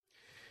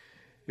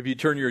If you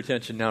turn your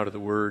attention now to the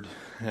Word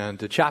and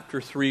to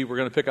chapter 3, we're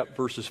going to pick up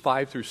verses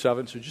 5 through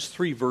 7, so just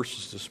 3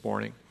 verses this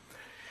morning.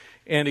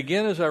 And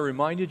again, as I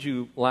reminded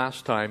you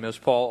last time, as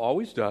Paul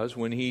always does,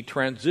 when he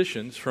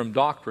transitions from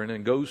doctrine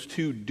and goes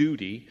to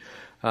duty,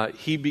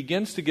 he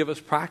begins to give us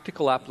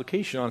practical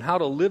application on how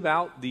to live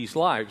out these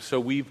lives.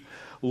 So we've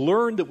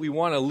learned that we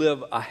want to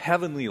live a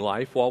heavenly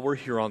life while we're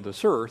here on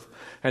this earth.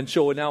 And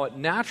so now it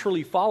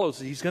naturally follows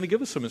that he's going to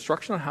give us some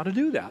instruction on how to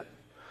do that.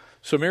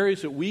 Some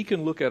areas that we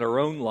can look at our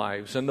own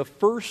lives. And the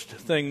first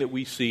thing that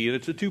we see, and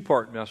it's a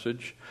two-part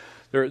message,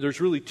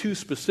 there's really 2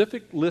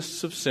 specific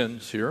lists of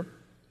sins here.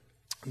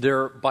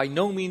 They're by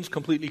no means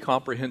completely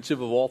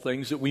comprehensive of all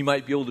things that we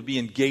might be able to be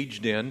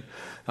engaged in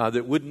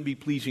that wouldn't be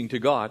pleasing to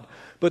God.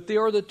 But they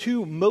are the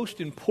 2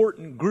 most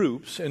important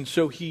groups, and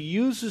so he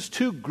uses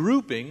 2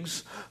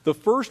 groupings, the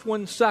first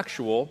one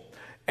sexual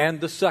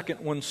and the second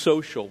one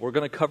social. We're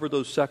going to cover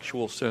those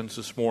sexual sins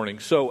this morning.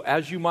 So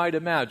as you might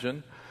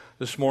imagine,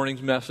 this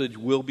morning's message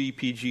will be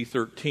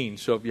PG-13.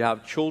 So if you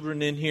have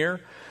children in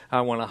here, I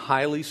want to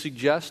highly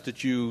suggest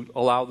that you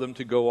allow them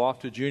to go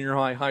off to junior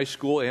high, high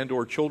school, and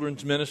or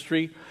children's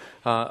ministry.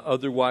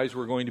 Otherwise,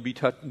 we're going to be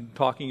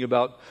talking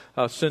about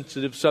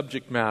sensitive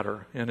subject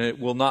matter. And it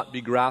will not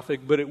be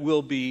graphic, but it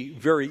will be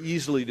very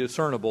easily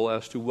discernible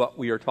as to what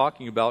we are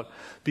talking about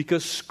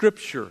because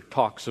Scripture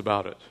talks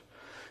about it.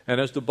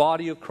 And as the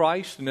body of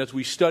Christ and as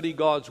we study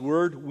God's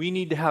Word, we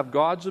need to have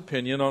God's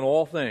opinion on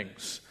all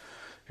things.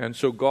 And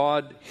so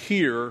God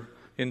here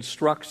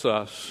instructs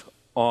us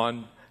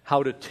on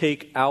how to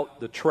take out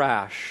the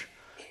trash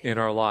in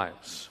our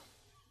lives.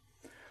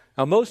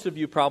 Now, most of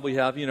you probably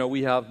have,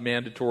 we have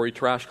mandatory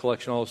trash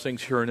collection, all those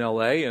things here in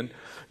L.A., and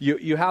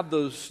you have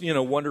those,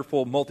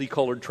 wonderful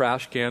multicolored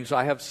trash cans.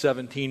 I have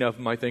 17 of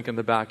them, I think, in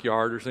the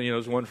backyard.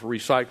 There's one for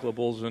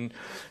recyclables and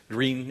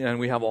green, and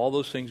we have all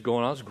those things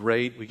going on. It's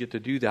great. We get to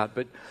do that.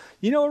 But,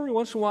 every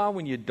once in a while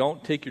when you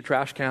don't take your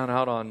trash can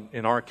out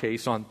in our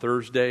case, on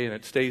Thursday, and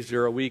it stays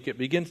there a week, it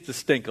begins to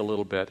stink a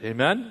little bit.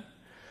 Amen?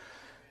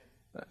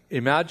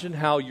 Imagine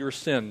how your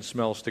sin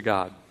smells to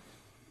God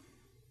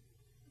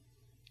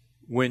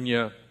when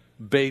you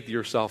bathe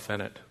yourself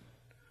in it,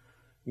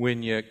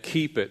 when you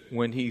keep it,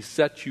 when He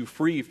sets you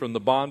free from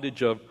the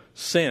bondage of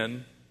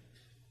sin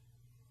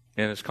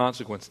and its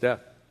consequence,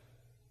 death.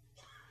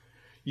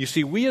 You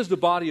see, we as the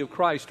body of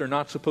Christ are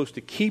not supposed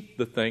to keep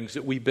the things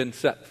that we've been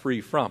set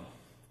free from.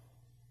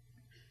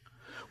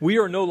 We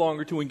are no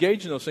longer to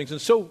engage in those things.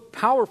 And so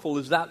powerful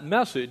is that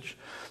message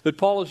that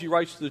Paul, as he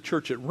writes to the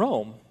church at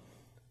Rome,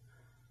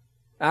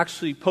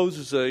 actually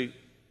poses a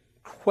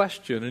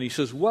question, and he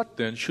says, what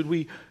then? Should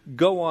we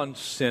go on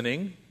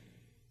sinning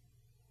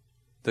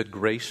that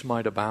grace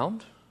might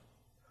abound?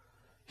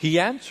 He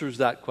answers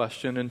that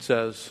question and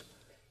says,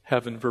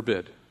 heaven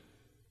forbid.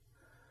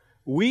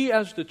 We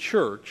as the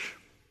church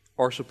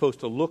are supposed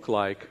to look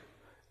like,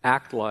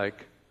 act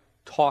like,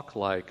 talk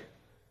like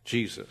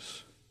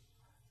Jesus,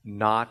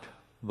 not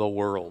the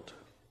world.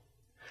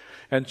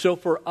 And so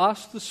for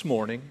us this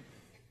morning,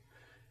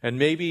 and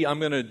maybe I'm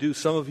going to do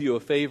some of you a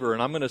favor,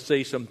 and I'm going to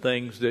say some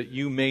things that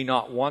you may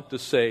not want to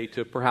say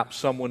to perhaps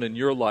someone in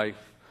your life.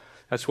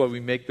 That's why we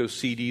make those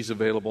CDs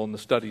available in the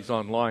studies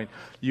online.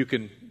 You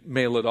can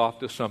mail it off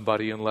to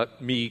somebody and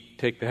let me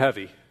take the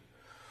heavy.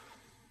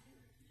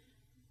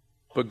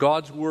 But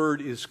God's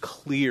Word is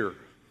clear,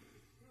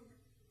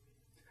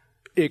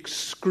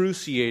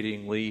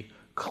 excruciatingly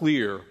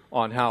clear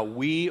on how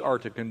we are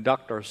to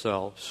conduct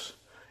ourselves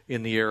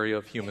in the area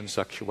of human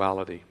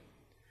sexuality.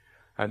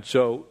 And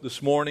so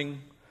this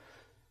morning,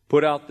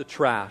 put out the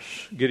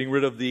trash, getting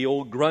rid of the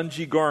old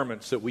grungy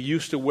garments that we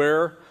used to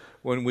wear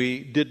when we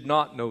did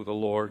not know the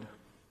Lord.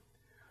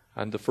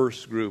 And the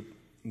first group,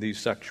 these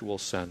sexual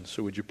sins.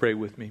 So would you pray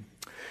with me?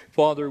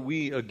 Father,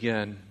 we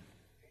again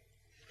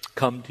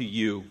come to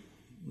you,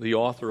 the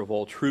author of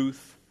all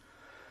truth,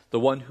 the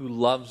one who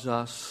loves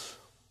us,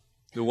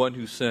 the one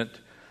who sent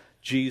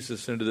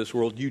Jesus into this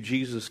world. You,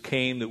 Jesus,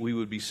 came that we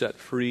would be set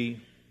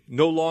free,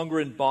 no longer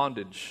in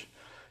bondage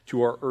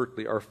to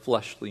our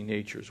fleshly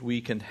natures. We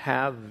can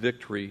have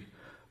victory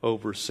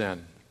over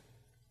sin.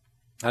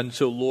 And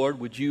so, Lord,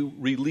 would you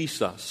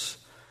release us,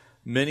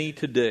 many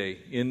today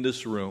in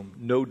this room,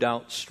 no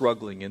doubt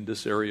struggling in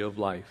this area of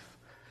life.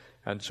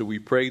 And so we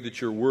pray that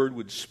your word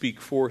would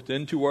speak forth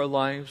into our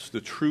lives,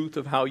 the truth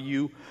of how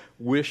you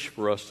wish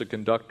for us to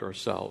conduct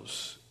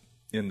ourselves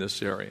in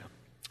this area.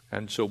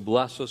 And so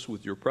bless us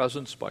with your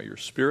presence by your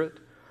Spirit.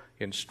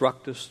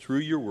 Instruct us through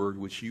your word,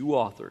 which you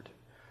authored.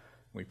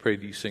 We pray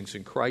these things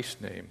in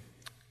Christ's name.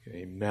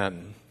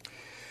 Amen.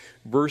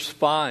 Verse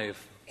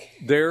 5,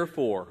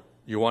 therefore,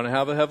 you want to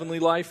have a heavenly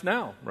life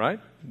now, right?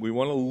 We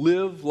want to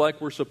live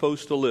like we're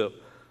supposed to live.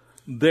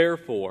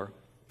 Therefore,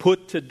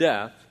 put to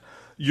death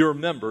your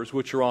members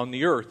which are on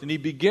the earth. And he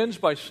begins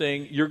by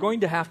saying you're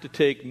going to have to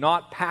take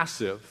not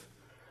passive,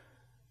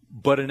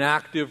 but an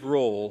active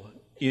role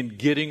in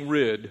getting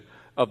rid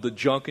of the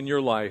junk in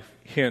your life.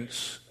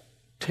 Hence,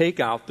 take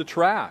out the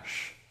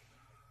trash.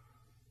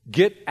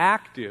 Get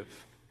active.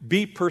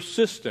 Be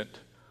persistent.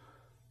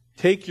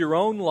 Take your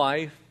own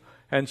life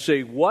and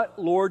say, what,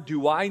 Lord,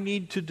 do I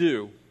need to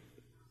do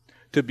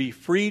to be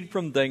freed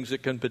from things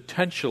that can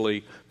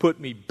potentially put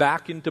me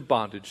back into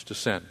bondage to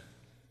sin?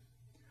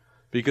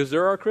 Because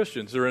there are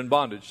Christians that are in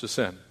bondage to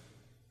sin.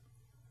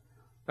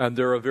 And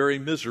they're a very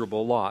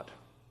miserable lot.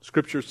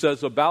 Scripture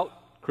says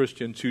about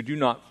Christians who do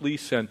not flee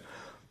sin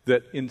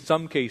that in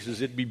some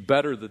cases it'd be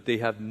better that they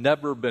have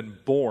never been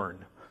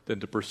born than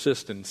to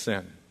persist in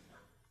sin.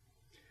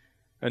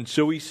 And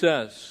so he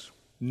says,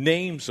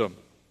 names them: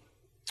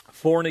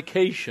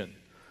 fornication,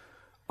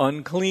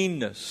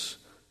 uncleanness,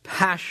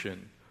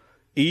 passion,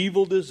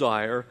 evil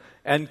desire,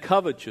 and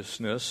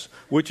covetousness,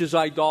 which is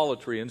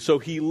idolatry. And so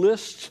he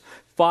lists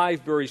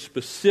 5 very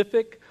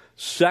specific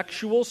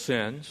sexual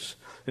sins,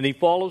 and he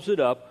follows it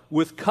up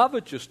with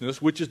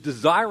covetousness, which is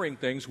desiring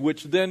things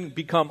which then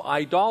become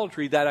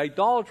idolatry. That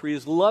idolatry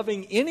is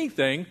loving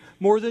anything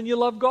more than you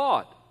love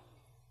God.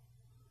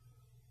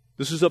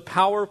 This is a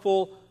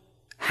powerful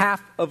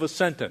half of a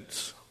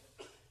sentence.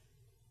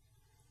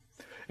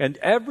 And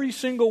every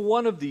single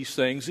one of these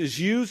things is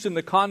used in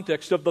the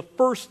context of the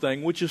first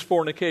thing, which is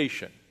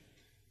fornication.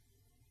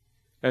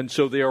 And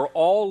so they are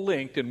all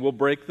linked, and we'll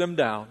break them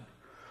down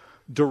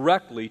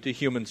directly to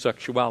human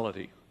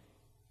sexuality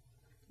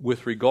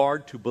with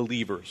regard to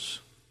believers,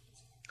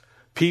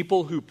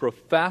 people who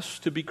profess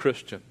to be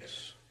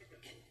Christians.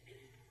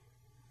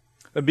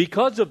 And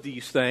because of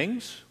these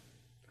things,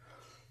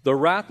 the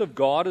wrath of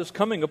God is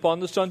coming upon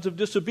the sons of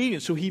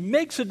disobedience. So he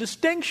makes a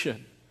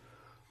distinction.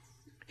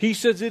 He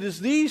says it is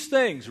these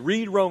things.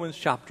 Read Romans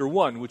chapter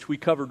 1, which we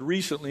covered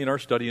recently in our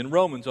study in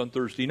Romans on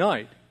Thursday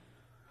night.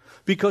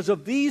 Because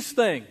of these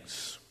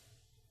things,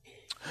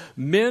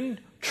 men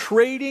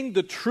trading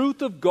the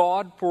truth of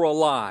God for a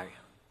lie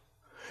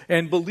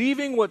and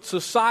believing what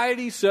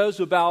society says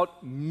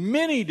about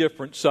many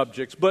different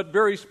subjects, but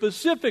very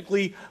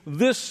specifically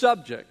this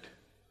subject.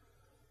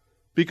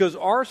 Because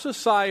our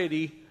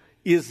society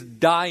is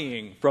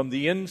dying from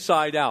the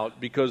inside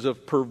out because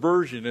of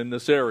perversion in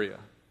this area.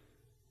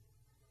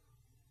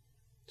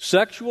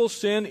 Sexual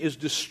sin is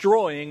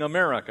destroying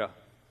America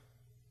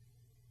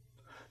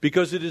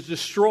because it is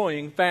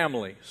destroying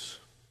families.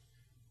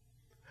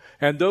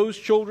 And those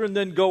children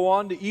then go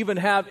on to even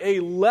have a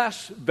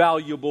less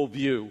valuable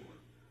view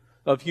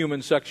of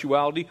human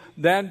sexuality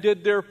than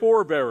did their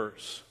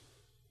forebearers,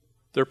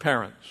 their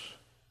parents.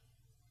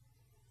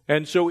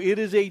 And so it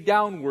is a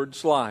downward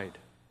slide.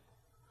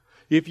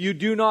 If you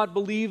do not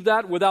believe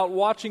that without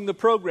watching the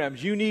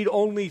programs, you need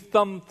only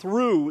thumb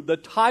through the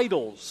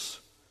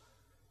titles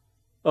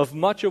of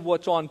much of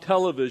what's on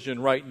television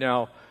right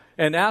now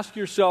and ask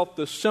yourself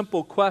the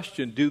simple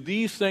question: do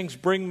these things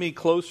bring me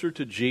closer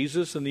to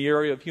Jesus in the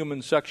area of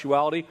human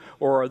sexuality,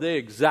 or are they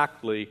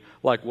exactly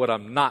like what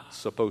I'm not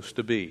supposed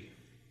to be?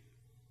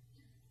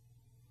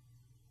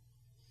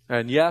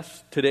 And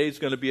yes, today's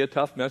going to be a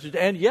tough message.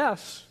 And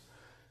yes,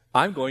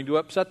 I'm going to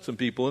upset some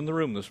people in the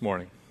room this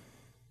morning.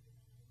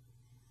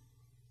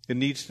 It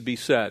needs to be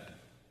said.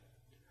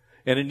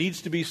 And it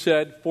needs to be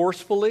said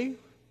forcefully,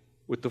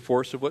 with the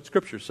force of what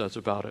Scripture says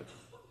about it.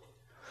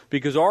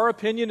 Because our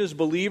opinion as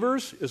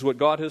believers is what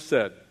God has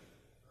said.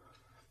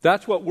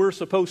 That's what we're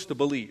supposed to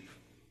believe.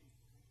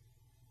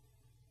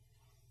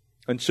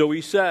 And so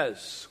he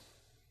says,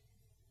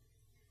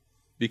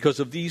 because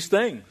of these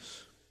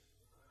things,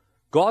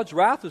 God's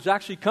wrath is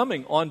actually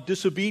coming on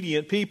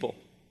disobedient people.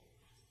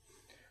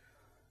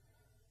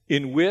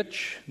 In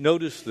which,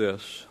 notice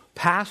this,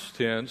 past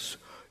tense,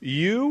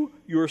 you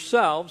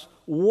yourselves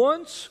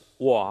once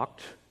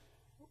walked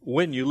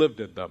when you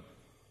lived in them.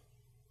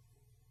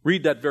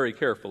 Read that very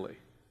carefully.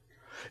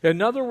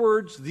 In other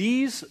words,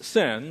 these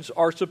sins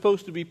are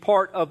supposed to be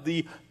part of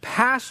the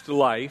past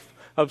life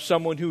of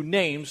someone who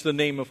names the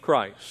name of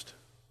Christ.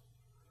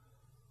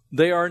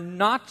 They are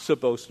not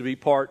supposed to be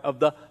part of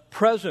the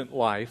present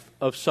life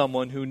of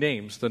someone who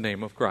names the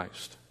name of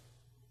Christ.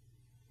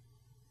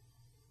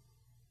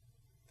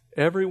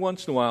 Every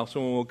once in a while,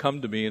 someone will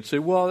come to me and say,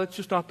 well, that's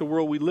just not the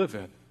world we live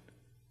in.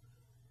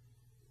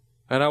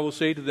 And I will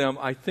say to them,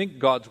 I think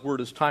God's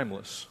word is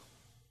timeless.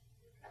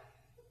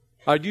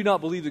 I do not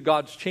believe that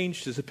God's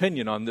changed his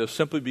opinion on this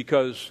simply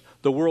because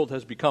the world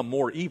has become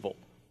more evil.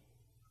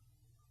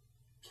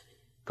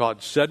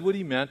 God said what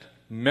he meant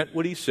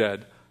what he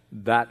said.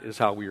 That is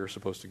how we are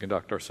supposed to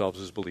conduct ourselves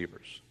as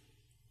believers.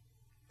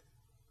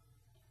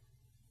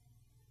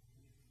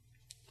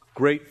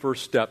 Great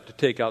first step to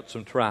take out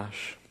some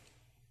trash.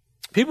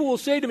 People will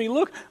say to me,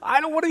 look,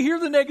 I don't want to hear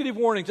the negative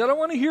warnings. I don't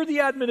want to hear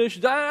the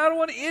admonitions. I don't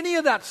want any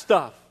of that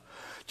stuff.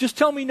 Just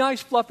tell me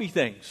nice, fluffy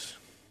things.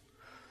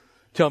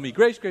 Tell me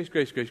grace, grace,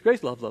 grace, grace,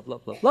 grace, love, love,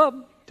 love, love,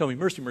 love. Tell me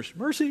mercy, mercy,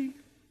 mercy.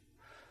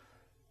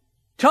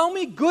 Tell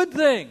me good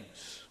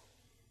things.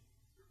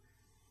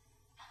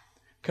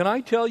 Can I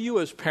tell you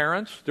as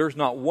parents, there's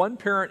not one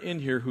parent in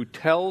here who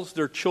tells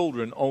their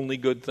children only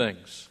good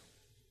things.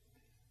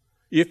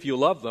 If you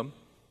love them.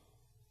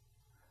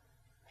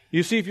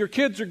 You see, if your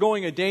kids are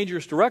going a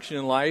dangerous direction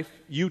in life,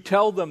 you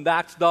tell them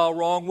that's the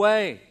wrong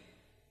way.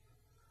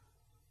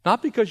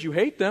 Not because you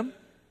hate them.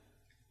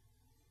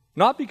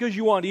 Not because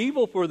you want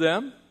evil for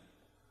them.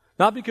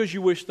 Not because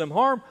you wish them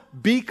harm,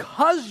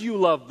 because you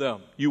love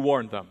them, you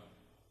warn them.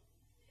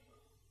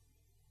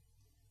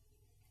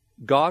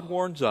 God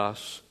warns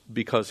us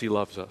because He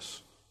loves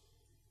us.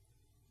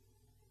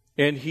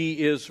 And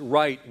He is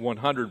right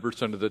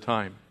 100% of the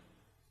time.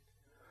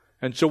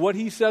 And so what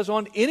He says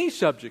on any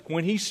subject,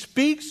 when He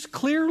speaks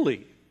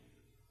clearly,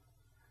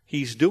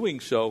 He's doing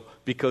so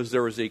because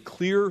there is a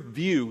clear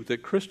view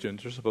that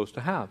Christians are supposed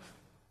to have.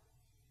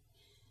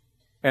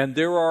 And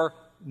there are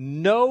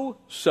no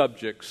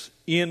subjects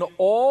in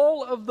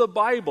all of the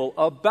Bible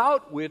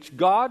about which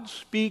God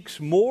speaks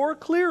more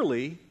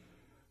clearly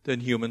than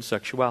human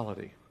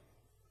sexuality.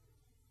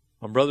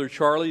 My brother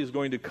Charlie is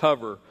going to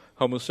cover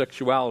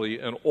homosexuality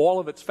and all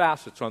of its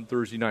facets on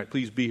Thursday night.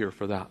 Please be here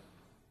for that.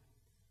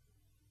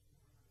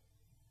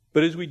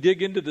 But as we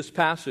dig into this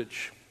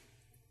passage,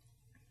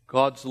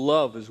 God's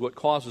love is what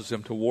causes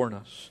Him to warn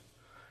us.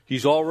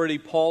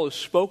 Paul has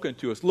spoken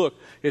to us. Look,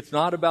 it's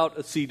not about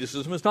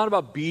asceticism. It's not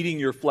about beating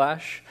your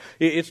flesh.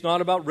 It's not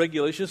about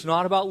regulation. It's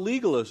not about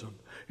legalism.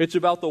 It's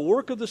about the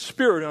work of the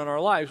Spirit in our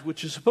lives,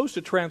 which is supposed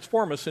to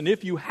transform us. And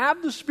if you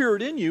have the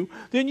Spirit in you,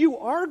 then you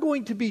are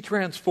going to be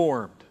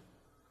transformed.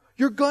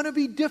 You're going to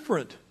be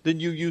different than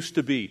you used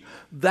to be.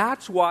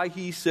 That's why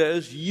he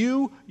says,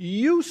 you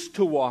used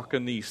to walk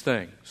in these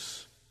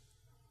things.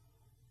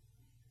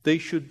 They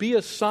should be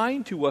a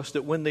sign to us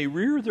that when they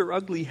rear their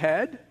ugly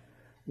head,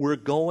 we're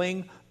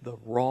going the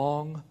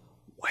wrong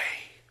way.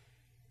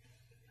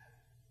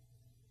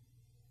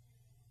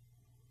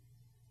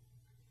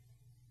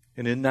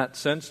 And in that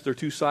sense, they're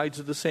two sides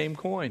of the same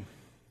coin.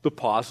 The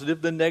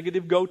positive, the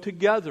negative go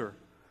together.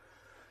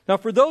 Now,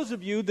 for those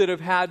of you that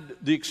have had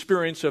the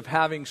experience of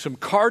having some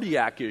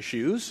cardiac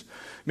issues,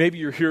 maybe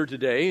you're here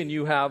today and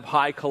you have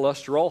high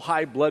cholesterol,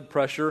 high blood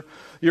pressure,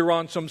 you're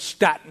on some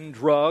statin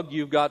drug,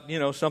 you've got,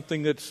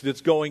 something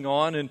that's going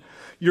on, and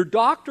your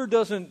doctor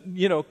doesn't,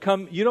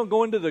 come, you don't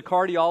go into the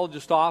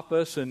cardiologist's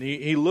office and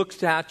he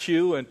looks at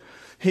you and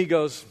he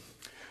goes,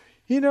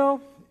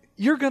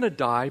 you're going to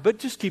die, but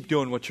just keep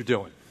doing what you're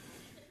doing.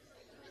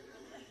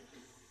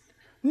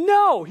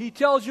 No, he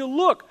tells you,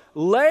 look,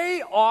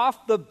 lay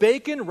off the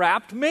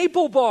bacon-wrapped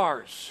maple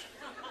bars.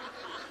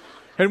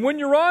 And when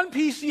you're on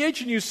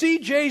PCH and you see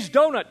Jay's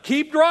Donut,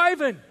 keep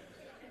driving.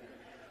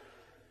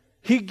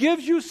 He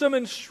gives you some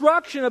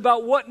instruction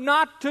about what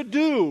not to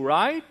do,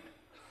 right?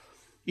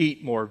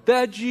 Eat more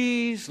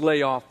veggies,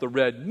 lay off the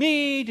red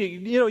meat,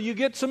 you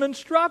get some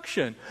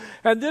instruction.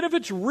 And then if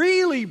it's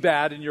really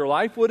bad in your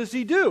life, what does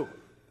he do?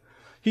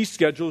 He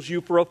schedules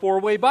you for a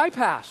 4-way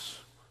bypass.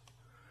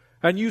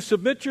 And you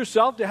submit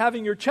yourself to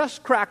having your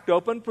chest cracked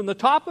open from the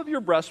top of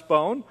your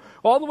breastbone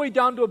all the way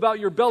down to about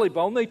your belly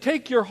bone. They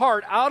take your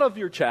heart out of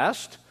your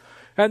chest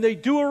and they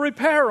do a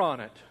repair on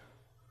it.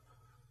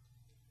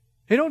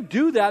 They don't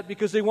do that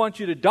because they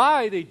want you to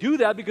die. They do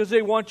that because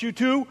they want you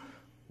to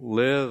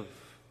live.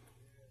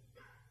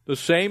 The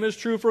same is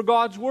true for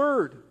God's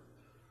Word.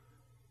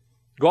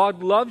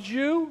 God loves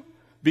you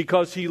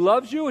because He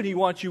loves you and He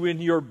wants you in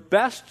your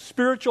best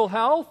spiritual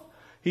health.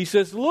 He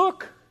says,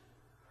 look,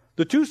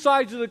 the two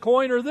sides of the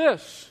coin are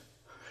this.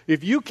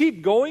 If you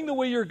keep going the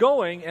way you're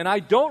going and I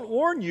don't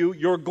warn you,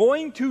 you're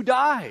going to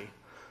die.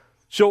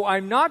 So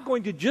I'm not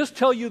going to just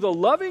tell you the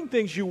loving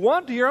things you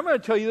want to hear. I'm going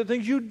to tell you the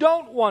things you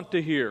don't want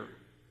to hear.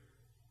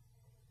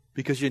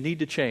 Because you need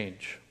to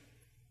change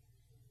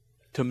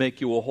to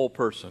make you a whole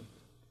person,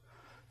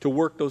 to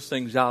work those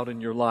things out in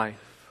your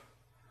life.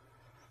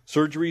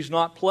 Surgery is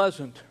not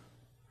pleasant.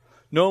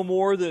 No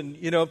more than,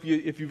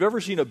 if you've ever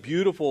seen a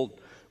beautiful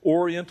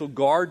Oriental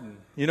garden,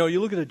 you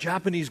look at a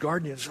Japanese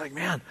garden, and it's like,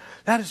 man,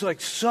 that is like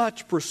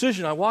such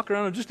precision. I walk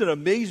around just in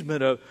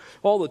amazement of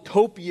all the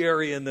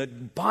topiary and the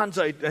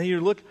bonsai, and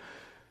you look,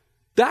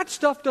 that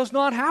stuff does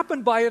not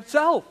happen by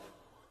itself.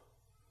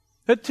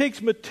 It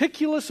takes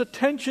meticulous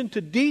attention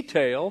to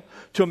detail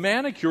to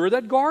manicure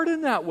that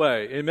garden that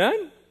way.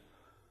 Amen?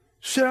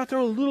 Sit out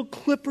there with little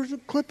clippers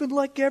and clipping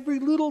like every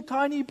little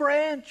tiny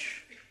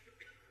branch.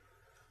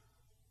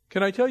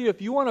 Can I tell you,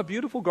 if you want a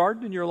beautiful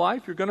garden in your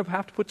life, you're going to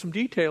have to put some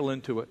detail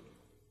into it.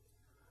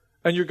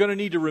 And you're going to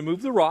need to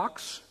remove the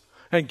rocks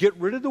and get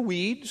rid of the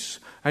weeds,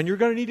 and you're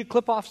going to need to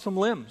clip off some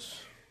limbs.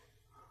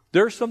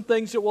 There are some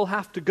things that will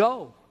have to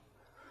go.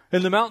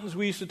 In the mountains,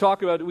 we used to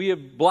talk about, we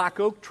have black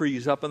oak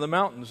trees up in the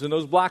mountains, and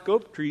those black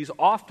oak trees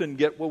often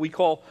get what we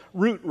call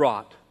root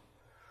rot.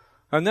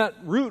 And that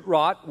root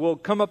rot will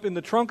come up in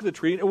the trunk of the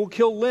tree, and it will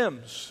kill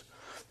limbs.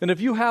 And if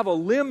you have a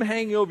limb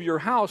hanging over your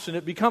house and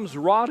it becomes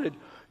rotted,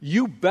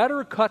 you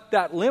better cut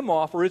that limb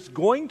off or it's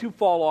going to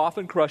fall off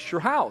and crush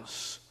your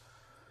house.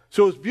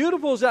 So as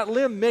beautiful as that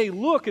limb may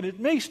look, and it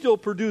may still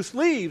produce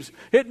leaves,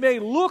 it may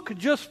look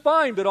just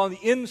fine, but on the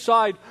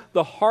inside,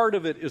 the heart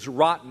of it is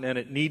rotten and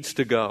it needs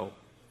to go.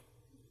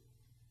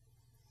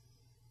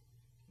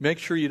 Make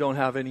sure you don't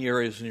have any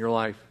areas in your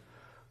life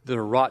that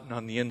are rotten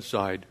on the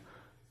inside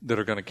that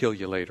are going to kill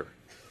you later.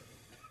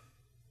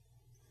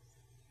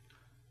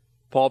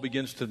 Paul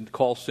begins to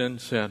call sin,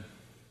 sin.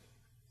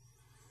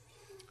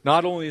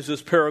 Not only is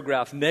this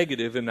paragraph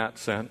negative in that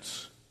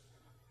sense,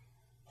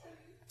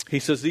 He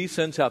says these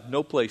sins have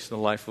no place in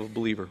the life of a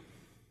believer.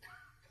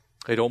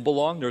 They don't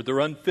belong there. They're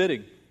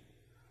unfitting.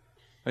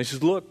 And he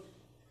says, look,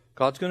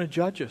 God's going to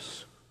judge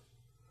us.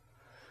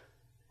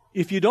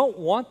 If you don't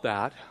want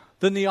that,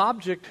 then the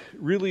object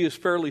really is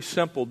fairly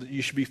simple that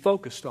you should be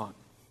focused on.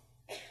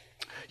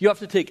 You have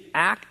to take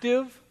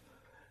active,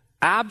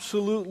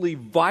 absolutely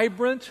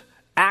vibrant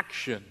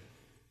action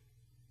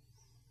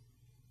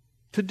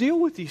to deal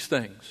with these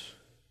things.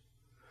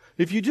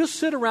 If you just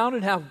sit around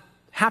and have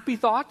happy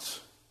thoughts,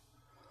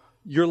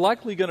 you're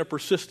likely going to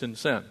persist in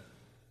sin.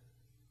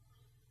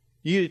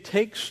 You need to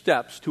take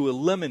steps to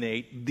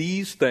eliminate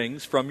these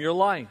things from your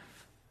life.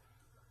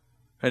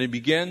 And he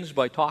begins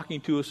by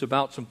talking to us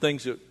about some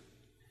things that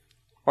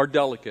are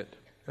delicate.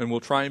 And we'll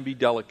try and be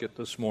delicate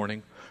this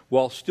morning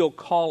while still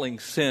calling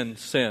sin,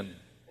 sin.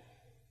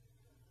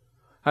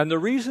 And the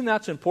reason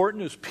that's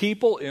important is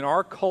people in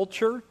our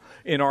culture,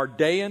 in our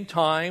day and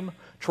time,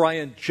 try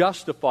and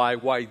justify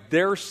why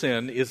their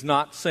sin is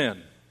not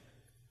sin.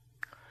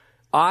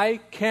 I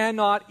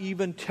cannot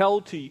even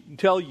tell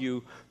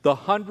you the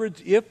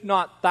hundreds, if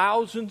not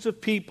thousands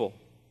of people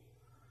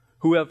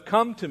who have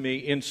come to me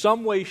in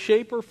some way,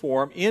 shape, or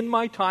form in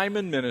my time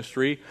in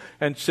ministry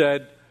and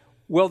said,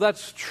 well,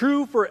 that's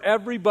true for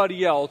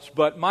everybody else,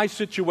 but my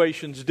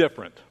situation's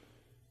different.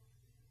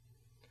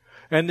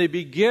 And they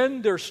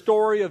begin their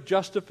story of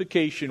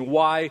justification,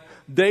 why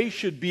they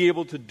should be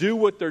able to do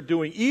what they're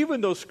doing,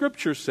 even though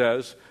Scripture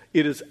says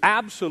it is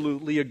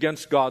absolutely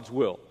against God's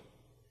will.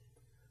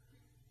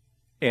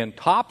 And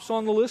tops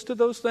on the list of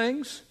those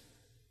things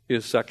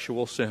is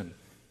sexual sin.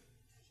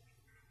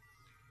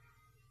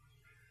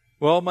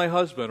 Well, my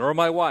husband or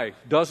my wife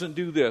doesn't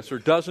do this or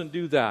doesn't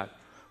do that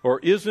or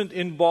isn't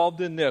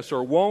involved in this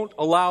or won't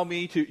allow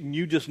me to, and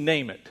you just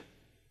name it.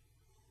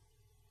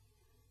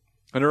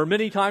 And there are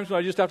many times when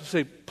I just have to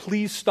say,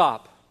 please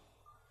stop.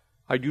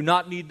 I do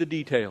not need the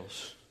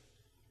details.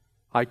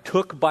 I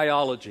took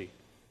biology.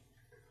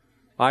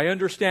 I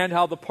understand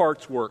how the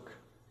parts work.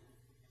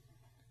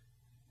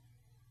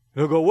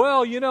 They'll go,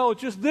 well,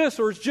 it's just this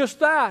or it's just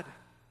that.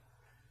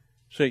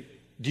 Say,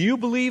 do you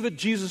believe that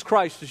Jesus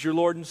Christ is your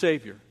Lord and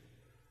Savior?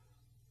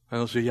 And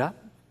they'll say, yeah.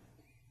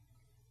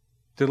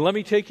 Then let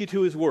me take you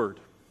to His Word.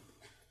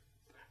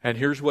 And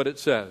here's what it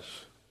says.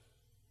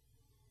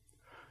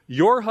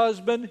 Your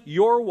husband,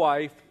 your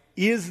wife,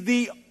 is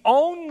the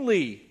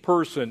only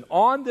person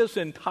on this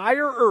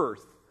entire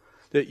earth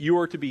that you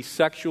are to be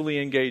sexually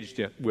engaged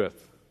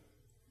with.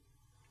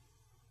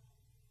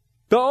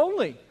 The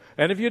only.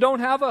 And if you don't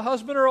have a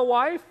husband or a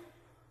wife,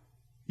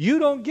 you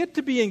don't get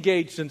to be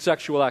engaged in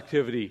sexual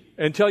activity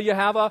until you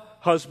have a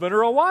husband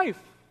or a wife.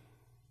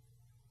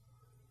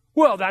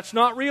 Well, that's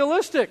not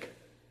realistic.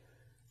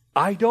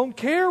 I don't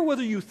care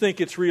whether you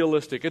think it's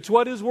realistic. It's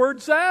what His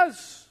Word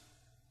says.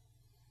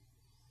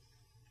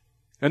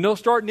 And they'll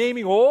start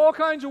naming all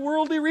kinds of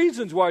worldly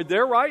reasons why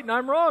they're right and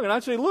I'm wrong. And I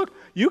say, look,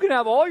 you can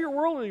have all your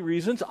worldly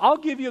reasons. I'll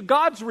give you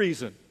God's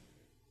reason.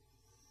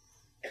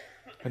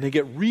 And they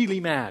get really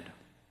mad.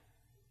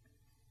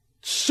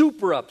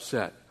 Super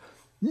upset.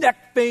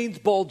 Neck veins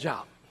bulge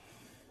out.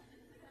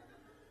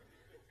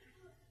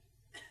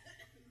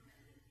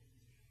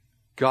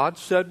 God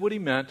said what He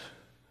meant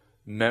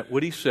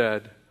what He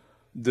said.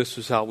 This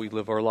is how we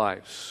live our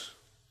lives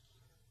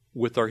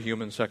with our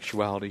human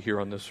sexuality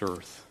here on this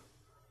earth.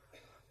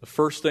 The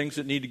first things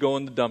that need to go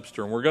in the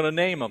dumpster, and we're going to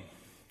name them.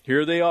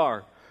 Here they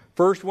are.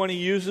 First one he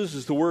uses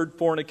is the word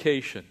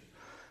fornication.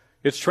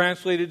 It's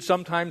translated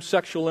sometimes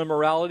sexual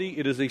immorality.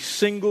 It is a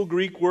single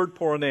Greek word,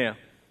 porneia.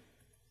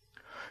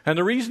 And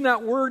the reason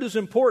that word is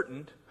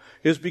important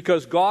is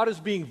because God is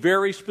being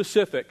very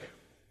specific.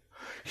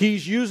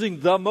 He's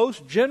using the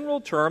most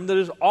general term that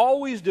is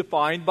always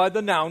defined by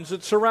the nouns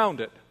that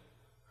surround it.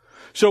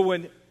 So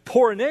when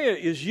porneia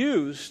is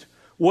used,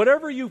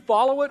 whatever you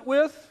follow it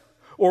with,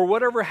 or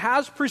whatever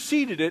has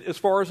preceded it as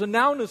far as a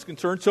noun is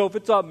concerned. So if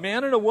it's a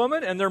man and a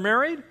woman and they're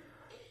married,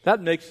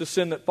 that makes the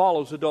sin that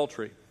follows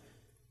adultery.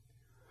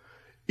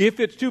 If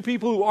it's two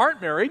people who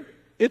aren't married,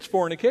 it's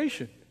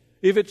fornication.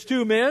 If it's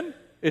two men,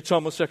 it's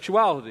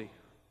homosexuality.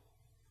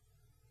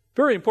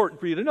 Very important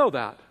for you to know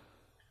that.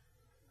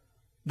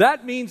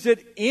 That means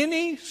that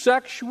any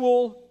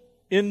sexual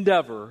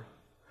endeavor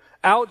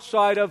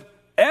outside of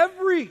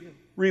every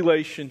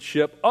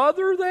relationship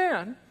other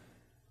than,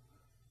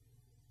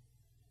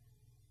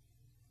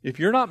 if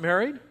you're not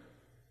married,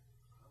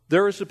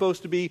 there is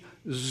supposed to be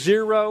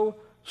zero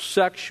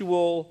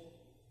sexual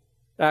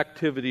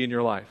activity in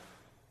your life.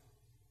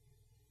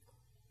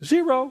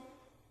 Zero.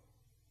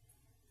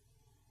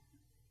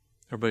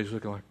 Everybody's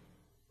looking like,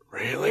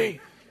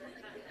 really?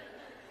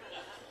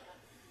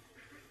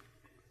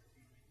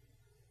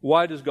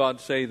 Why does God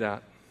say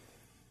that?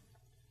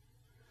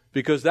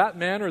 Because that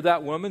man or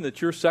that woman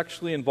that you're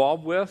sexually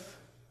involved with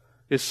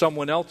is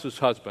someone else's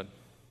husband,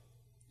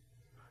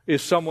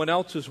 is someone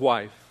else's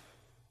wife,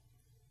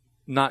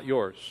 not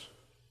yours.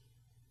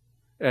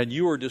 And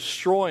you are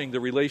destroying the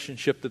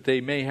relationship that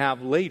they may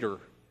have later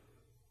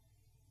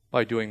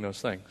by doing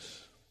those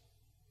things.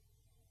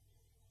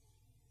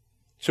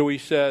 So he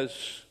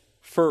says,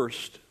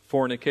 first,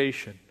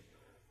 fornication.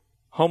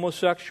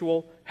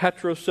 Homosexual,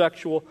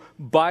 heterosexual,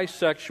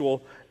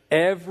 bisexual,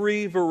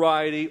 every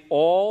variety,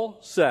 all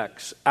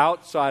sex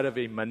outside of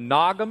a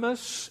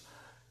monogamous,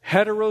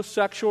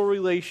 heterosexual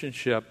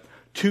relationship,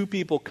 two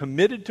people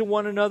committed to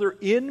one another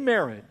in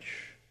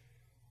marriage,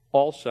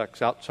 all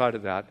sex outside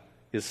of that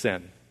is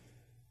sin.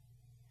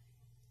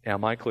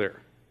 Am I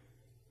clear?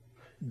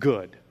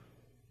 Good.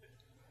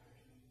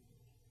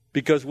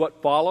 Because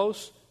what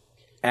follows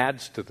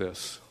adds to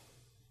this.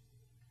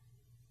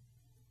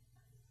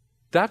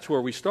 That's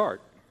where we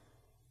start.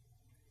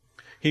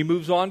 He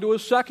moves on to a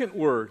second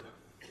word,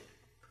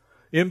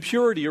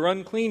 impurity or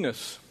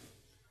uncleanness.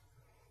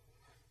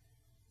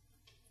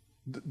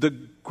 The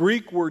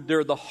Greek word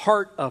there, the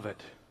heart of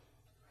it,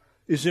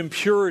 is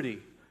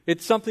impurity.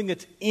 It's something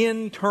that's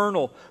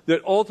internal,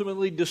 that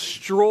ultimately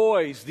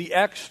destroys the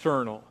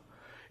external.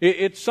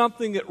 It's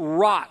something that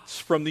rots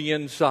from the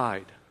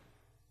inside.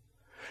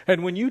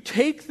 And when you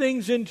take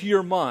things into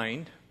your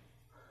mind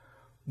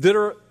that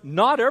are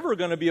not ever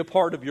going to be a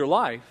part of your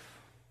life,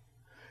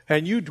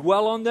 and you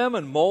dwell on them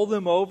and mull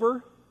them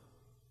over,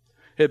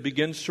 it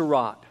begins to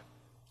rot.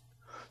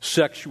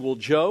 Sexual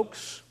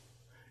jokes,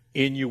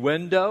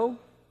 innuendo,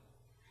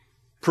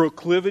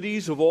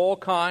 proclivities of all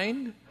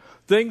kind,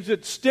 things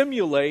that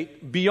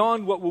stimulate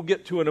beyond what we'll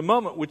get to in a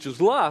moment, which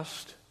is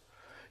lust.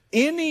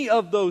 Any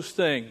of those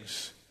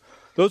things,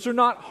 those are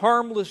not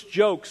harmless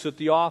jokes at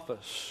the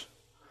office.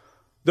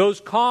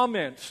 Those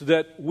comments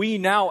that we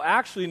now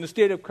actually in the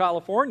state of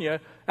California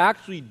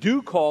actually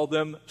do call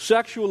them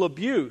sexual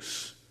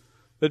abuse.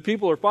 That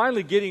people are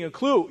finally getting a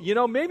clue. You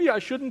know, maybe I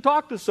shouldn't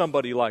talk to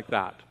somebody like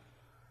that.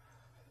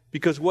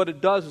 Because what it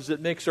does is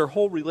it makes their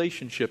whole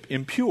relationship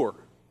impure.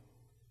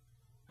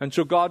 And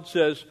so God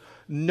says,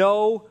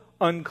 no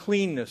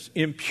uncleanness,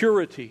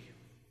 impurity.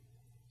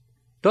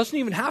 Doesn't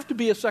even have to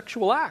be a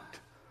sexual act.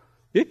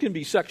 It can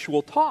be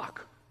sexual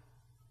talk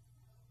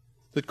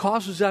that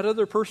causes that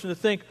other person to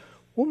think,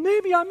 well,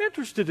 maybe I'm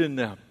interested in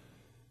them.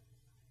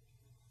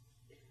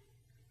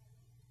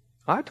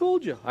 I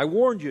told you, I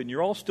warned you, and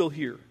you're all still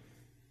here.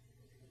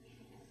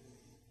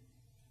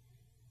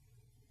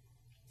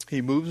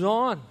 He moves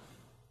on.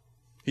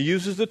 He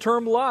uses the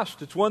term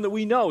lust. It's one that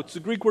we know. It's the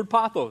Greek word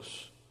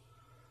pathos.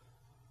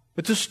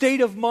 It's a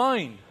state of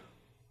mind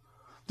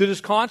that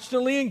is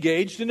constantly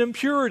engaged in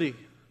impurity.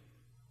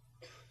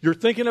 You're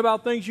thinking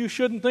about things you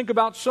shouldn't think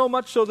about so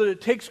much so that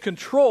it takes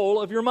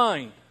control of your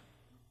mind.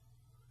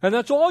 And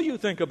that's all you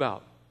think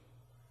about.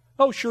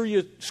 Oh, sure,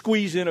 you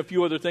squeeze in a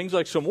few other things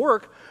like some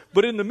work,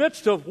 but in the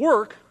midst of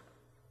work,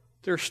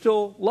 there's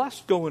still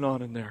lust going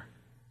on in there.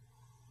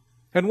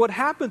 And what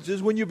happens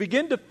is when you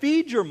begin to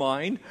feed your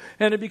mind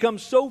and it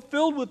becomes so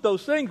filled with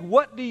those things,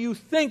 what do you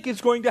think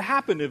is going to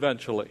happen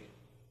eventually?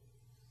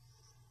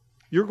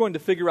 You're going to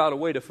figure out a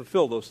way to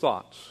fulfill those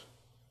thoughts.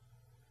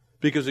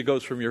 Because it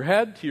goes from your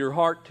head to your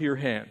heart to your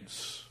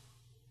hands.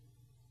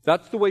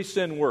 That's the way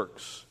sin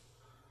works.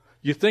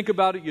 You think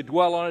about it, you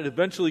dwell on it,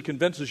 eventually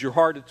convinces your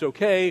heart it's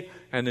okay,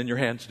 and then your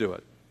hands do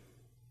it.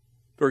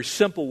 Very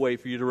simple way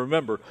for you to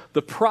remember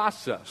the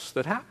process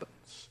that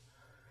happens.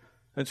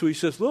 And so he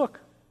says,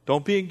 look,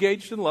 don't be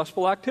engaged in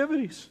lustful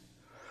activities.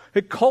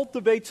 It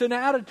cultivates an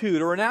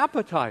attitude or an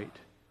appetite.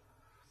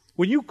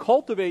 When you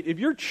cultivate, if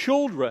your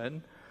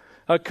children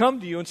come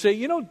to you and say,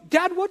 you know,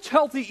 Dad, what's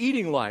healthy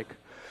eating like?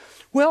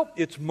 Well,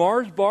 it's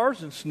Mars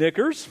bars and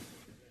Snickers.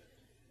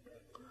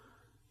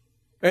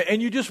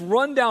 And you just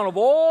run down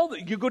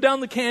you go down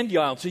the candy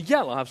aisle and say,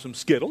 yeah, I'll have some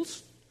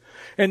Skittles.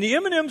 And the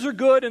M&Ms are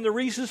good and the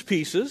Reese's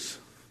Pieces.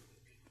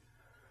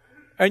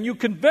 And you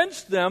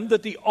convince them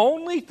that the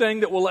only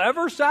thing that will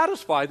ever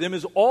satisfy them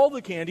is all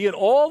the candy and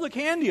all the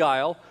candy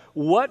aisle.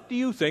 What do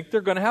you think they're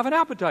going to have an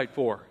appetite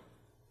for?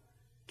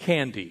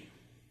 Candy.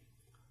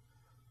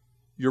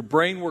 Your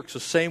brain works the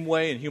same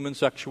way in human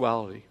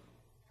sexuality.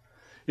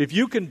 If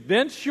you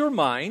convince your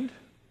mind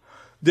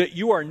that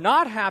you are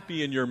not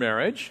happy in your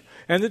marriage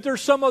and that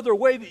there's some other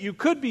way that you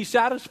could be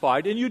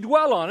satisfied and you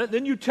dwell on it,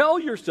 then you tell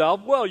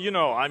yourself, well,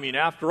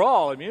 after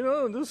all,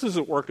 this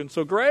isn't working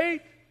so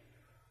great.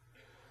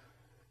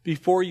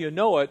 Before you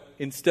know it,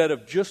 instead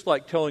of just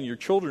like telling your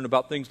children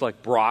about things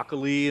like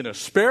broccoli and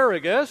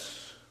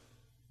asparagus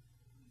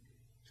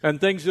and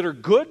things that are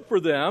good for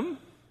them,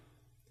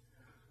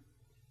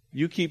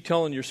 you keep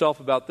telling yourself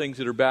about things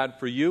that are bad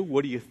for you.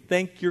 What do you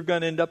think you're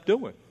going to end up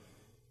doing?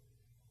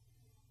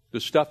 The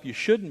stuff you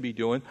shouldn't be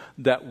doing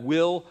that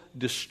will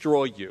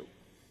destroy you.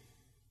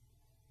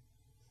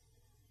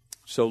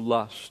 So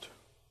lust.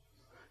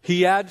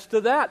 He adds to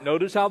that.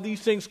 Notice how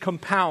these things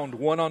compound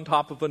one on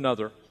top of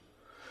another.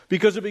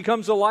 Because it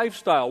becomes a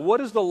lifestyle. What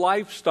is the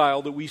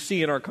lifestyle that we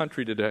see in our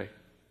country today?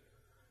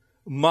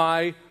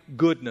 My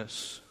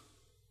goodness.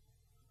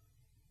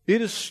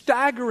 It is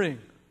staggering.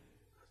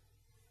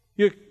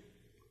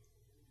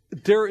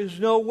 There is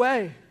no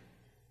way.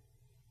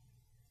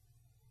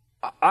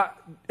 I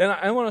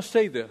want to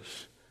say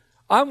this.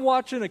 I'm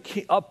watching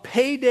a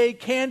Payday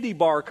candy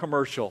bar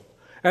commercial,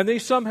 and they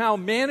somehow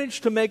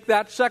managed to make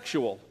that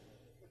sexual.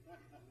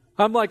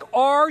 I'm like,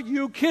 are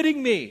you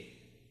kidding me?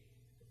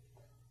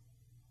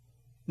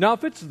 Now,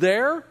 if it's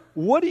there,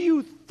 what do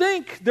you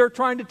think they're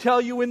trying to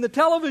tell you in the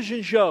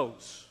television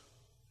shows?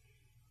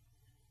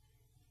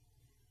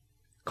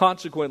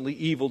 Consequently,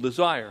 evil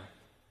desire,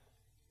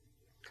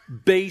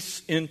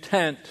 base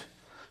intent,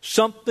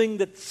 something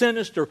that's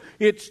sinister.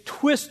 It's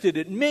twisted.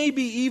 It may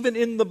be even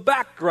in the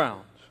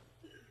background.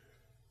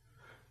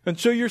 And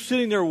so you're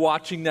sitting there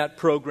watching that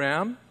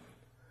program.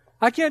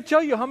 I can't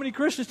tell you how many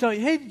Christians tell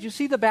you, hey, did you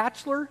see The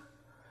Bachelor?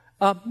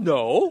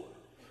 No.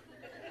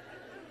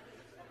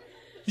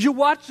 Did you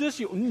watch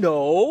this?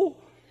 No.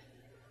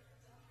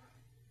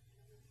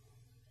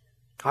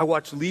 I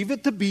watched Leave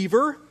It to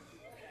Beaver,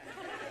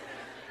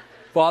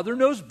 Father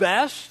Knows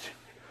Best,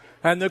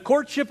 and The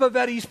Courtship of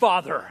Eddie's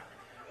Father.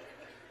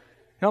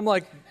 And I'm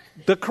like,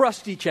 the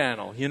Krusty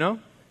Channel, you know?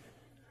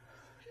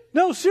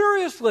 No,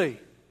 seriously.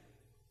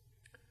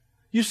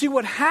 You see,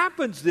 what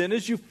happens then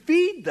is you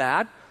feed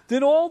that,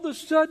 then all of a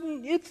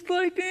sudden it's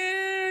like,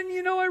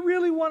 I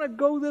really want to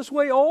go this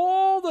way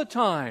all the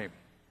time.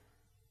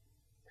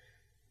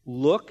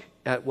 Look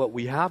at what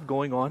we have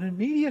going on in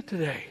media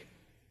today.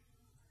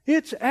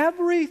 It's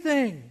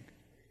everything.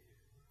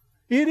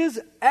 It is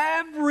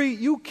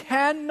you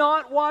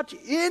cannot watch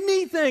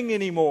anything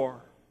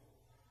anymore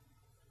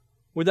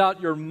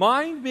without your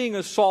mind being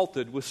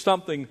assaulted with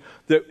something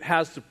that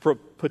has the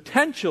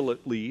potential,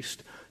 at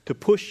least, to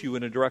push you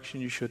in a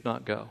direction you should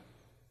not go.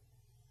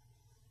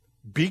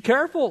 Be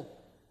careful.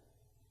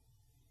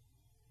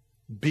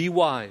 Be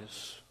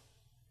wise.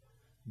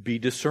 Be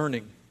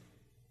discerning.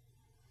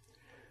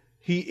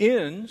 He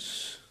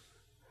ends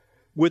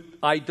with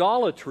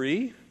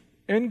idolatry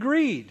and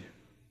greed.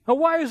 Now,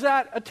 why is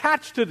that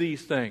attached to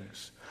these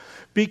things?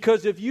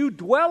 Because if you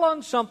dwell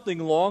on something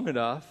long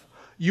enough,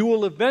 you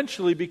will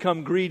eventually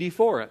become greedy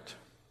for it.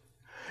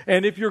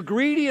 And if you're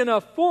greedy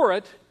enough for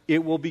it,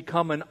 it will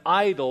become an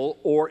idol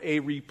or a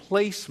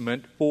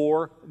replacement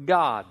for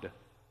God.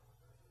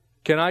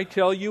 Can I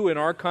tell you, in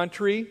our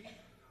country,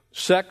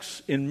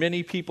 sex in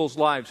many people's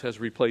lives has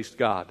replaced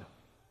God.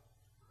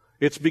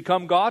 It's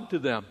become God to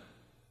them.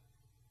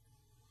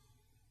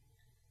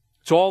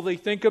 It's all they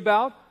think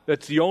about.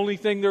 That's the only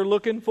thing they're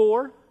looking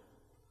for.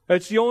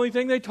 That's the only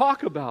thing they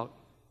talk about.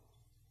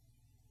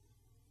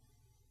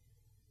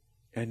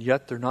 And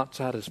yet they're not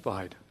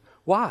satisfied.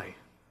 Why?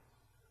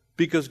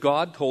 Because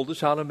God told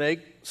us how to make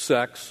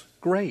sex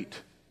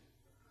great.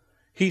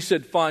 He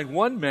said, find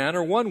one man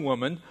or one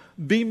woman,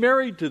 be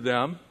married to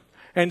them,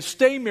 and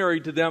stay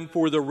married to them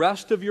for the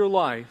rest of your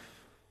life.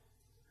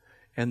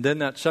 And then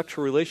that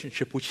sexual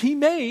relationship, which He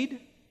made,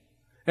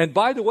 and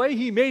by the way,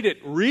 He made it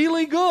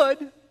really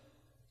good.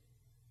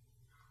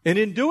 And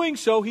in doing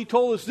so, He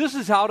told us this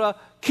is how to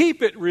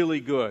keep it really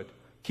good.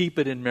 Keep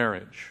it in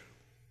marriage.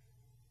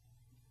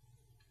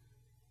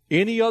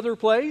 Any other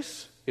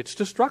place, it's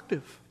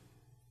destructive.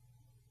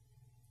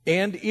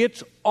 And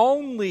it's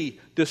only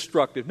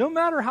destructive, no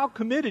matter how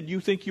committed you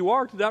think you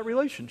are to that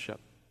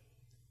relationship.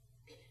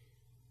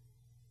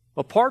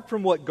 Apart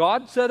from what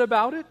God said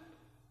about it,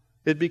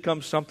 it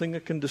becomes something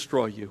that can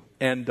destroy you,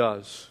 and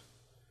does.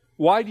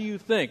 Why do you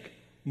think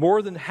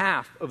more than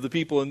half of the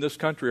people in this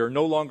country are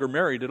no longer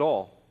married at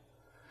all?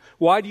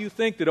 Why do you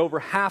think that over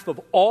half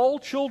of all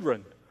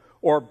children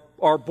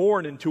are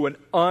born into an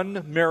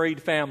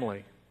unmarried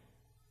family?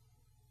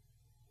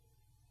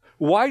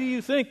 Why do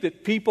you think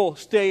that people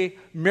stay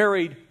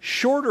married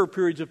shorter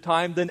periods of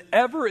time than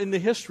ever in the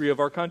history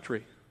of our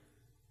country?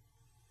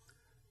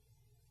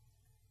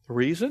 The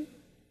reason?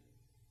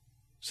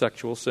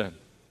 Sexual sin.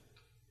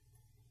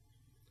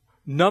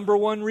 Number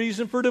one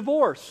reason for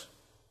divorce?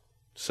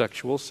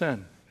 Sexual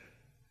sin.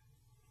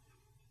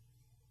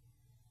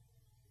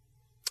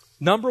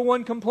 Number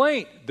one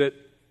complaint that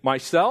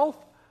myself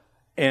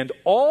and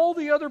all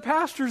the other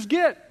pastors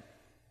get?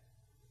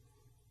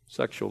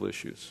 Sexual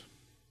issues.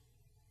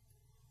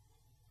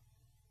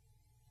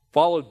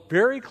 Followed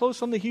very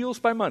close on the heels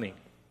by money.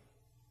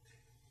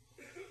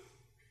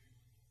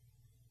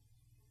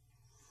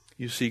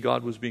 You see,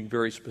 God was being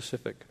very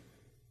specific.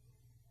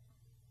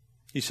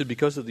 He said,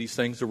 because of these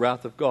things, the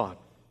wrath of God.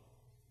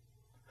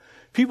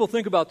 People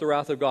think about the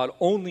wrath of God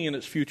only in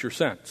its future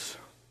sense,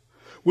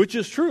 which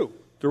is true.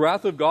 The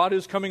wrath of God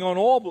is coming on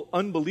all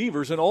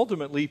unbelievers, and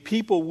ultimately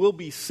people will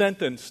be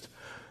sentenced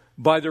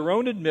by their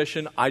own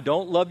admission, I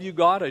don't love you,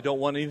 God, I don't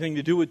want anything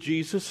to do with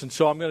Jesus, and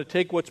so I'm going to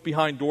take what's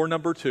behind door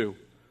number 2.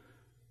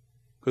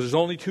 Because there's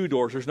only 2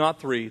 doors, there's not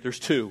 3, there's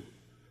 2.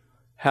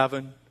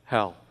 Heaven,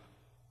 hell.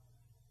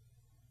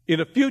 In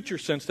a future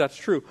sense, that's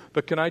true.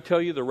 But can I tell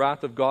you, the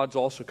wrath of God's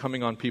also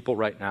coming on people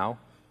right now?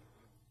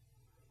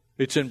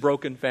 It's in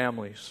broken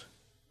families.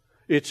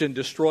 It's in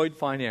destroyed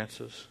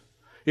finances.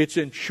 It's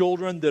in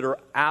children that are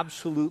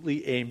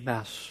absolutely a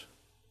mess.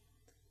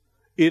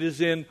 It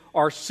is in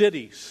our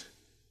cities.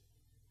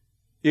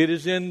 It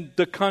is in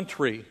the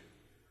country.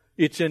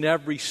 It's in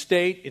every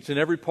state. It's in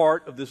every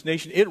part of this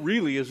nation. It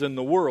really is in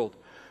the world.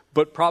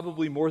 But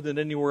probably more than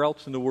anywhere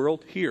else in the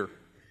world, here.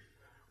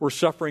 We're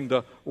suffering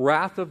the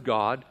wrath of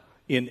God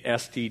in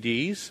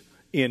STDs,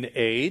 in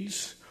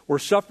AIDS. or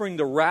suffering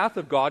the wrath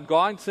of God,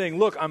 God saying,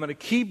 look, I'm going to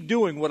keep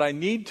doing what I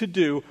need to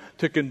do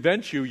to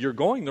convince you you're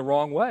going the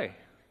wrong way.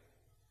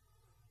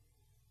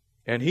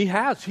 And He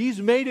has. He's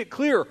made it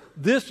clear.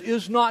 This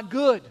is not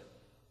good.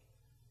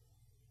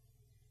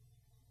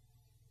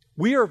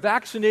 We are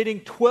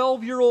vaccinating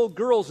 12-year-old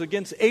girls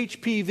against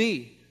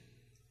HPV.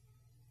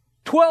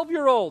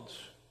 12-year-olds.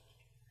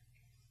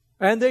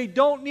 And they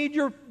don't need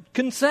your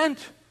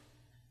consent.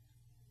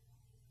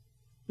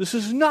 This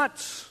is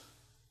nuts.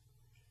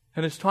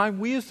 And it's time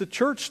we as the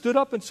church stood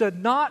up and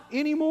said, not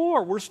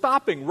anymore. We're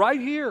stopping right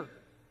here.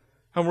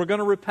 And we're going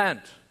to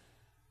repent.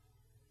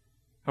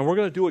 And we're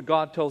going to do what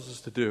God tells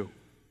us to do.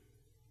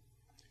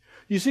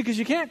 You see, because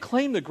you can't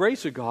claim the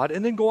grace of God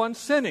and then go on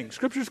sinning.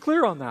 Scripture's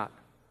clear on that.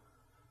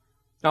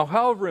 Now,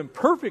 however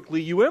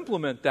imperfectly you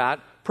implement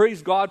that,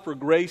 praise God for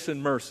grace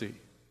and mercy.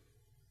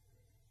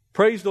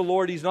 Praise the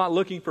Lord, He's not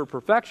looking for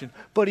perfection,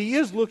 but He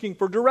is looking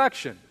for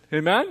direction.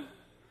 Amen?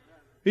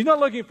 He's not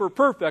looking for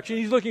perfection,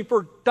 He's looking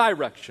for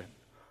direction.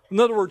 In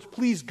other words,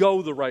 please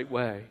go the right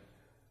way.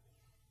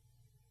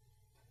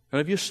 And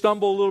if you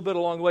stumble a little bit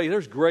along the way,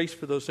 there's grace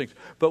for those things.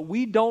 But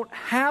we don't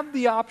have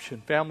the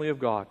option, family of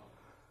God,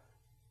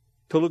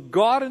 to look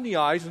God in the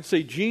eyes and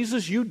say,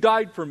 Jesus, you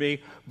died for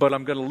me, but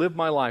I'm going to live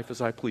my life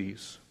as I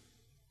please.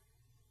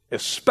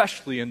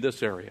 Especially in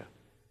this area.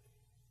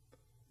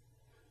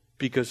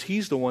 Because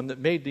He's the one that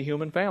made the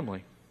human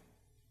family.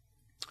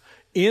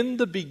 In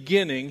the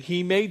beginning,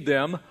 He made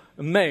them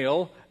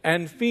male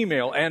and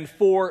female. And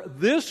for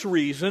this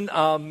reason,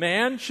 a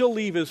man shall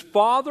leave his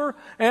father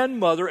and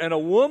mother, and a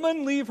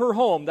woman leave her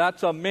home.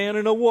 That's a man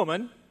and a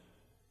woman.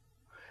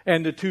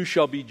 And the two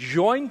shall be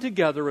joined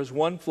together as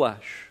one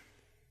flesh.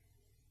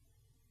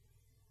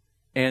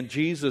 And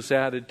Jesus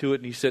added to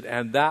it, and He said,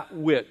 and that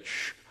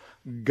which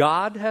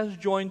God has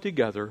joined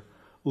together,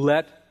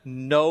 let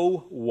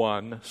no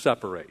one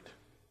separate.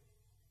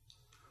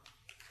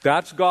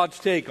 That's God's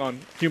take on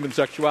human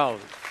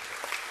sexuality.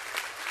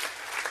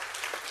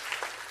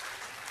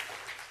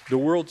 The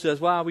world says,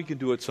 well, we can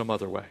do it some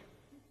other way.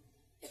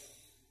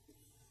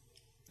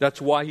 That's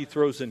why He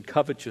throws in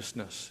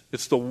covetousness.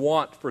 It's the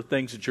want for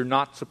things that you're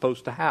not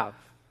supposed to have.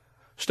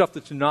 Stuff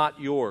that's not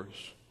yours.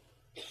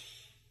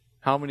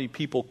 How many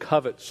people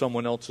covet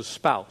someone else's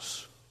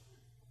spouse?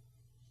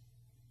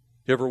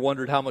 You ever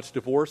wondered how much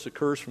divorce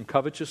occurs from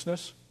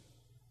covetousness?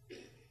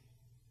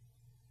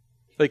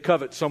 They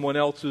covet someone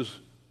else's,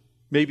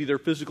 maybe their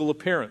physical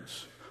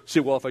appearance. Say,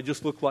 well, if I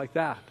just look like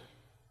that,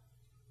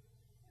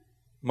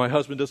 my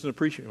husband doesn't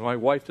appreciate me, my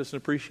wife doesn't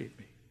appreciate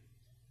me.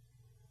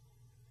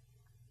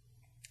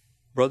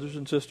 Brothers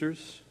and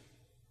sisters,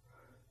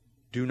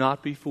 do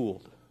not be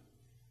fooled.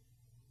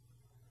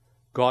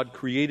 God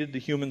created the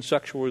human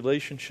sexual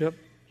relationship.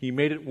 He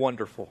made it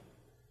wonderful.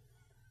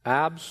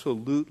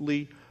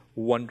 Absolutely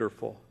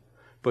wonderful.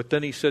 But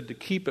then He said to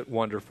keep it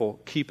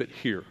wonderful, keep it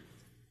here.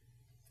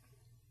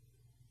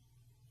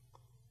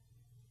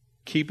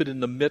 Keep it in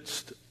the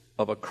midst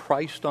of a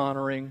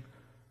Christ-honoring,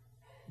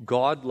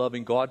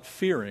 God-loving,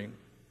 God-fearing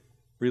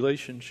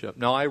relationship.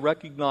 Now, I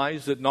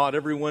recognize that not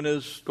everyone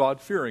is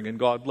God-fearing and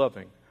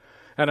God-loving.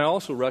 And I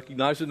also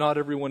recognize that not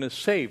everyone is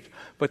saved.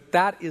 But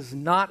that is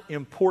not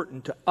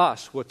important to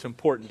us. What's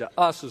important to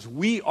us is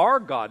we are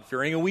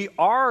God-fearing and we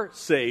are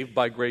saved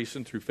by grace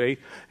and through faith.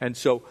 And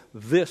so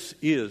this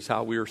is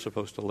how we are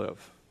supposed to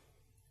live.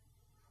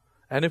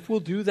 And if we'll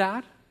do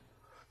that,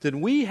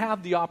 then we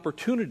have the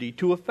opportunity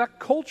to affect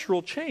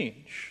cultural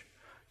change.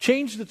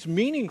 Change that's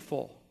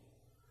meaningful.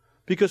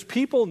 Because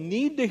people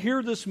need to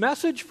hear this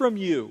message from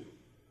you.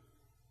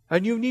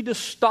 And you need to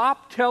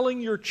stop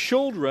telling your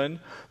children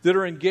that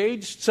are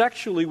engaged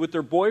sexually with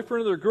their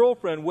boyfriend or their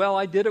girlfriend, well,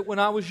 I did it when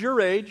I was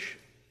your age.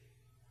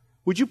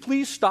 Would you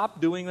please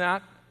stop doing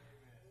that?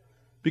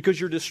 Because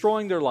you're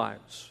destroying their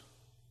lives.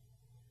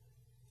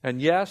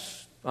 And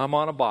yes, I'm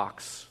on a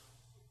box.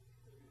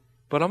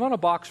 But I'm on a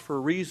box for a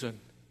reason.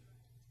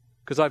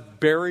 Because I've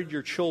buried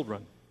your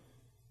children.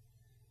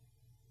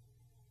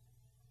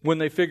 When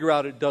they figure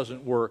out it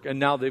doesn't work, and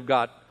now they've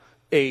got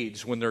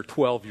AIDS when they're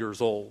 12 years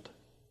old.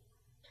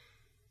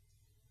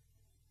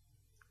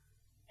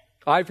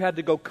 I've had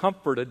to go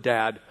comfort a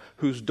dad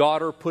whose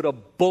daughter put a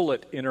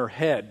bullet in her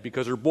head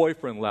because her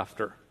boyfriend left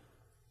her.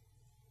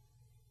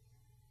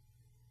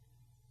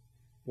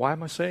 Why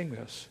am I saying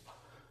this?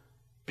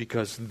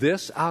 Because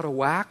this out of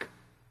whack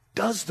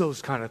does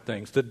those kind of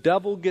things. The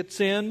devil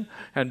gets in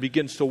and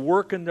begins to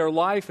work in their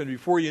life, and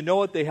before you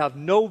know it, they have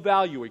no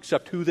value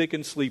except who they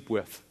can sleep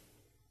with.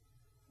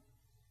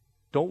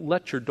 Don't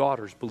let your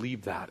daughters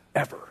believe that,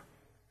 ever.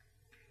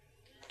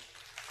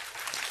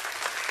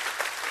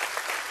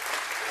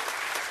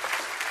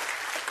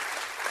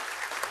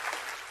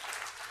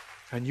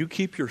 And you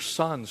keep your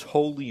sons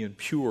holy and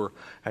pure,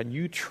 and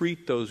you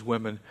treat those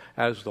women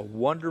as the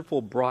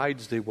wonderful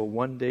brides they will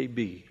one day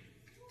be.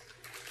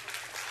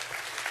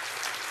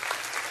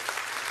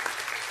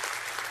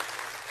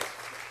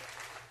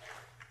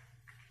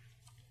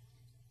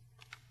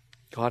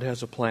 God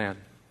has a plan,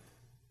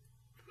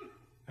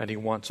 and He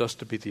wants us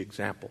to be the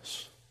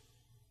examples.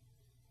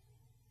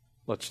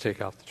 Let's take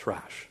out the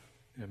trash.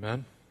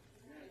 Amen.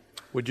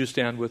 Would you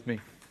stand with me?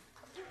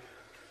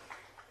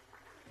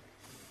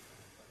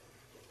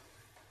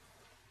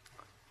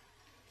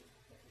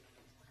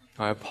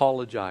 I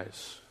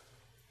apologize,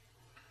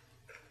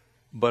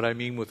 but I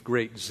mean with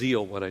great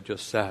zeal what I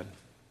just said.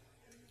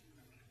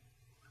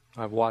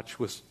 I've watched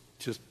with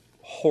just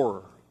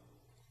horror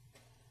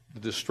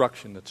the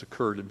destruction that's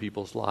occurred in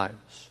people's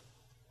lives.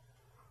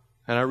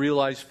 And I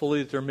realize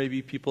fully that there may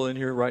be people in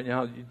here right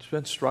now who've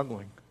been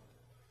struggling.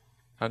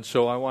 And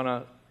so I want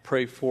to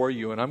pray for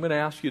you. And I'm going to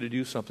ask you to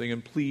do something.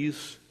 And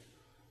please,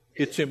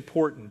 it's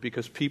important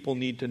because people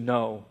need to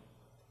know.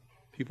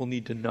 People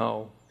need to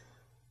know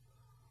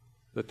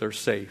that they're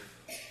safe.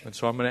 And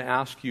so I'm going to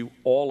ask you,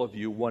 all of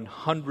you,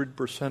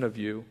 100% of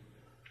you,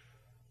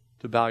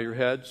 to bow your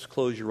heads,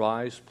 close your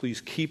eyes.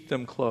 Please keep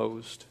them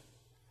closed.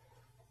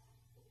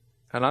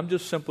 And I'm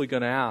just simply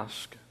going to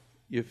ask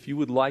if you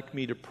would like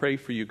me to pray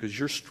for you because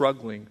you're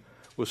struggling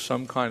with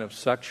some kind of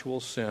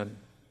sexual sin.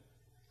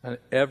 And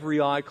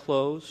every eye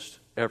closed,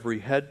 every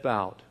head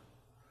bowed,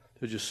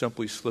 to just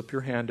simply slip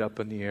your hand up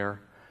in the air.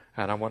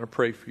 And I want to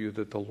pray for you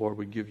that the Lord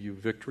would give you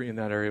victory in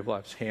that area of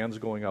life. Hands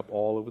going up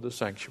all over the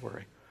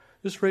sanctuary.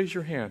 Just raise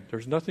your hand.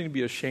 There's nothing to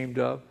be ashamed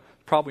of.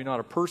 Probably not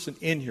a person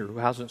in here who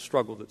hasn't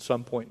struggled at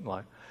some point in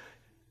life.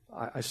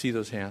 I see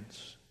those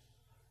hands.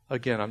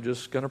 Again, I'm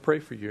just going to pray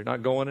for you. You're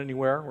not going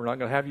anywhere. We're not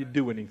going to have you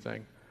do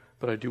anything.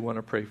 But I do want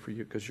to pray for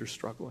you because you're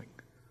struggling.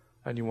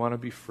 And you want to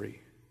be free.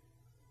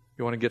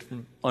 You want to get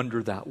from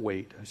under that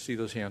weight. I see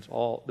those hands.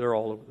 They're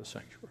all over the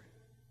sanctuary.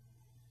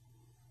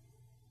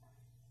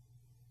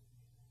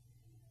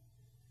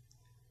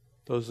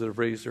 Those that have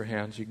raised their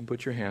hands, you can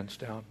put your hands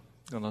down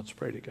and let's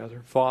pray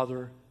together.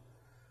 Father,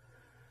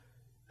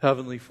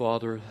 Heavenly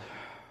Father,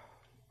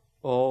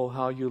 oh,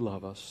 how you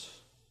love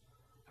us.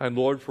 And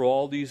Lord, for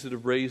all these that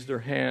have raised their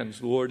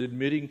hands, Lord,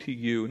 admitting to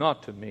you,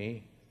 not to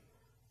me,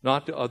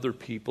 not to other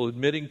people,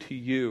 admitting to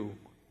you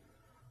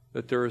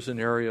that there is an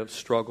area of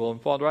struggle.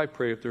 And Father, I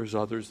pray if there's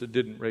others that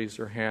didn't raise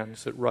their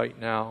hands, that right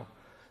now,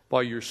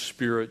 by your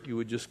Spirit, you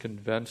would just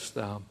convince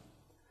them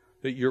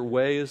that your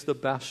way is the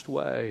best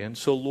way. And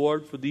so,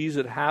 Lord, for these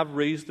that have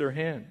raised their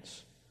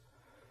hands,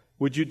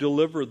 would you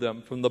deliver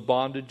them from the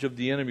bondage of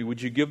the enemy?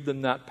 Would you give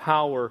them that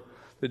power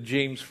that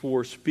James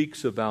 4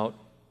 speaks about?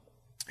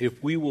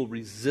 If we will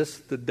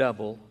resist the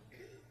devil,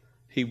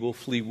 he will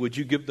flee. Would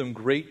you give them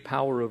great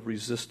power of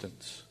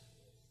resistance?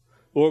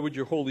 Lord, would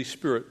your Holy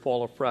Spirit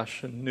fall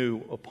afresh and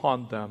new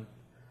upon them?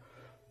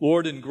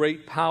 Lord, in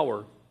great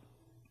power,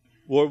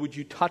 Lord, would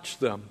you touch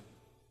them?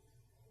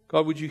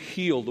 God, would you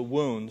heal the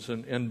wounds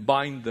and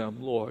bind them,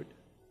 Lord?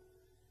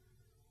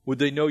 Would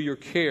they know your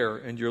care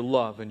and your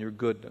love and your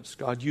goodness?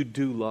 God, you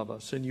do love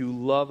us, and you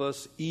love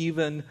us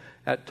even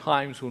at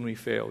times when we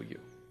fail you.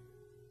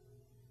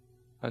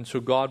 And so,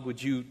 God,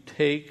 would you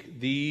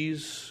take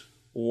these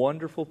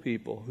wonderful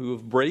people who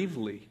have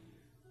bravely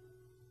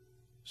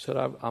said,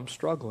 I'm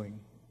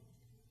struggling,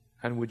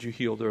 and would you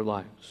heal their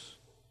lives?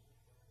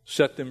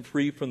 Set them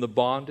free from the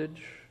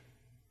bondage.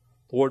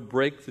 Lord,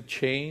 break the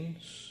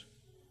chains.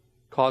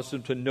 Cause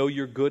them to know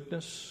your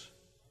goodness.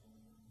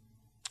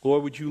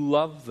 Lord, would you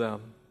love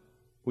them?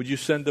 Would you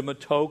send them a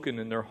token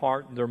in their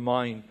heart and their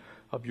mind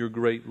of your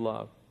great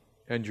love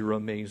and your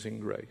amazing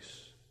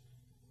grace?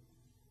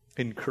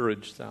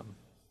 Encourage them.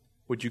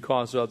 Would you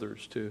cause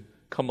others to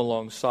come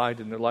alongside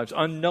in their lives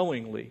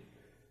unknowingly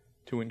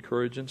to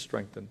encourage and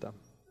strengthen them?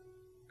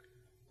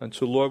 And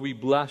so, Lord, we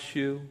bless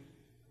you.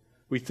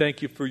 We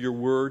thank you for your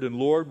word. And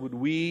Lord, would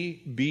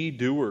we be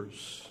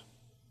doers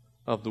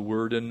of the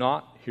word and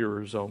not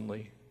hearers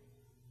only.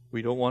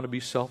 We don't want to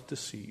be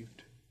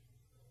self-deceived.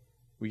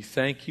 We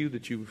thank you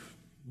that you've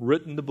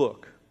written the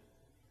book,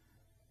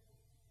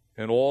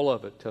 and all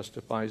of it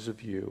testifies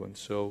of you. And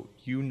so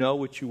you know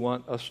what you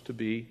want us to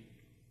be.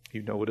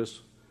 You know what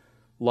it's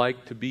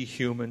like to be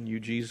human.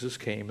 You, Jesus,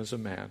 came as a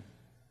man.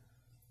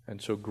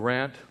 And so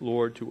grant,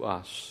 Lord, to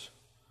us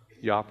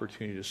the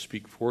opportunity to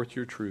speak forth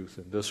your truth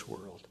in this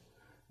world.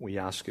 We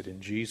ask it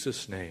in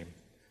Jesus' name.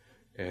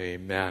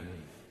 Amen.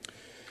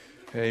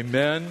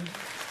 Amen.